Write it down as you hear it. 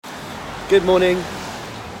Good morning.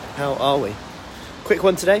 How are we? Quick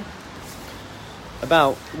one today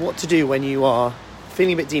about what to do when you are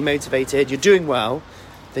feeling a bit demotivated. You're doing well,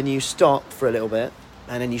 then you stop for a little bit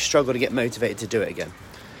and then you struggle to get motivated to do it again.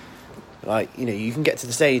 Like, you can get to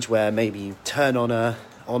the stage where maybe you turn on a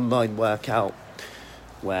online workout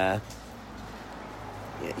where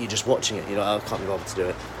you're just watching it. You're like, I can't be bothered to do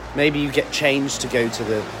it. Maybe you get changed to go to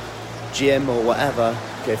the gym or whatever,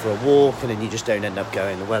 go for a walk, and then you just don't end up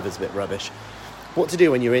going. The weather's a bit rubbish. What to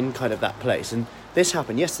do when you're in kind of that place? And this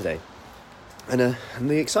happened yesterday. And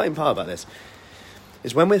the exciting part about this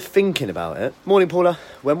is when we're thinking about it. Morning, Paula.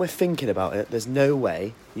 When we're thinking about it, there's no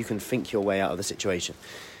way you can think your way out of the situation.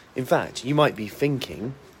 In fact, you might be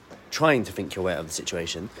trying to think your way out of the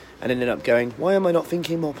situation, and ended up going, why am I not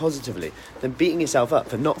thinking more positively? Then beating yourself up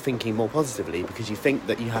for not thinking more positively because you think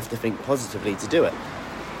that you have to think positively to do it.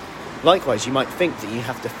 Likewise, you might think that you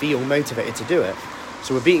have to feel motivated to do it.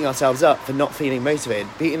 So we're beating ourselves up for not feeling motivated,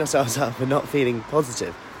 beating ourselves up for not feeling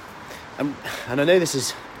positive. And I know this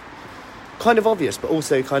is kind of obvious, but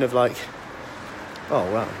also kind of like,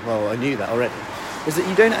 oh, wow, well, I knew that already. Is that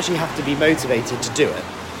you don't actually have to be motivated to do it.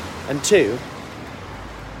 And two,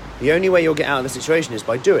 the only way you'll get out of the situation is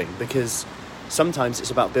by doing, because sometimes it's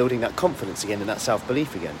about building that confidence again and that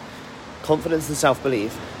self-belief again. Confidence and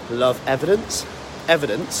self-belief love evidence.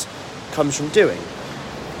 Evidence comes from doing.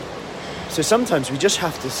 So sometimes we just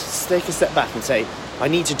have to take a step back and say, I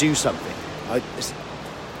need to do something.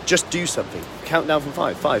 Just do something. Count down from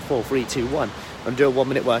 5, 4, 3, 2, 1. I'm going to do a 1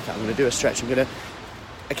 minute workout. I'm going to do a stretch. I'm going to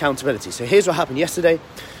accountability. So here's what happened yesterday.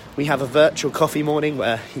 We have a virtual coffee morning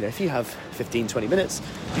where, if you have 15, 20 minutes,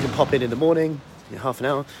 you can pop in the morning, half an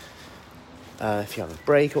hour. If you have a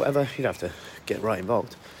break or whatever, you don't have to get right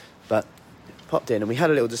involved. But popped in and we had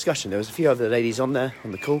a little discussion. There was a few other ladies on there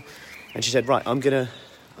on the call. And she said, right, I'm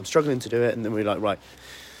struggling to do it. And then we were like, right,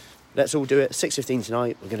 let's all do it. 6:15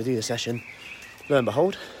 tonight. We're going to do the session. Lo and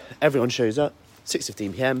behold, everyone shows up.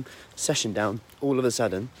 6:15 p.m, session down. All of a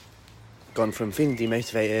sudden, gone from feeling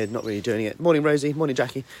demotivated, not really doing it. Morning, Rosie. Morning,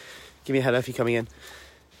 Jackie. Give me a hello if you're coming in.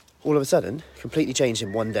 All of a sudden, completely changed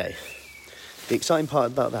in one day. The exciting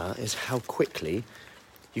part about that is how quickly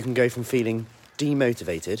you can go from feeling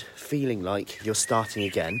demotivated, feeling like you're starting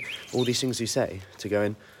again, all these things you say, to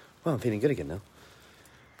going, well, I'm feeling good again now.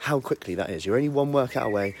 How quickly that is. You're only one workout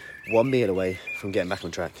away, one meal away from getting back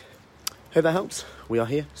on track. Hope that helps. We are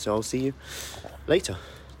here, so I'll see you later.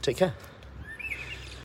 Take care.